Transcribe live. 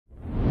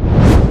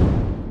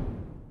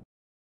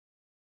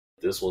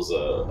This was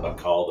a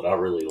call that I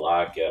really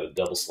like. Got a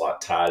double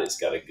slot tight. It's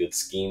got a good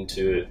scheme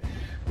to it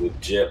with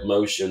jet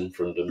motion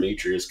from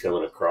Demetrius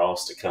coming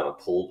across to kind of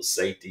pull the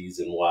safeties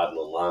and widen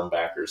the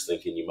linebackers,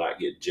 thinking you might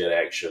get jet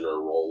action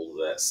or roll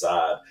to that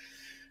side.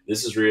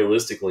 This is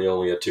realistically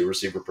only a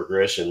 2-receiver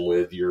progression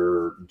with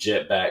your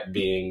jet back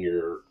being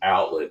your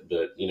outlet.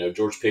 But,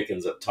 George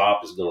Pickens up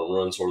top is going to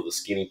run sort of the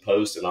skinny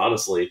post. And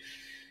honestly,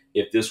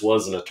 if this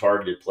wasn't a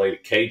targeted play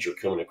to Cager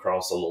coming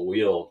across on the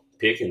wheel,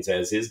 Pickens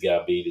has his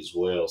guy beat as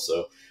well.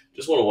 So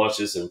just want to watch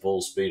this in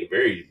full speed. A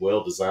very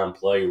well-designed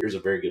play. Here's a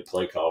very good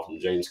play call from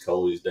James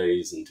Coley's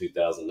days in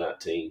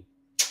 2019.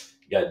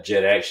 Got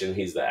jet action.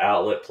 He's the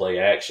outlet, play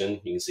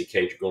action. You can see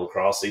Cager going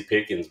across. See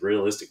Pickens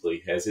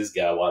realistically has his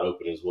guy wide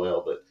open as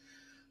well. But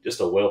just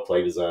a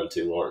well-play design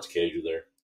too, Lawrence Cager there.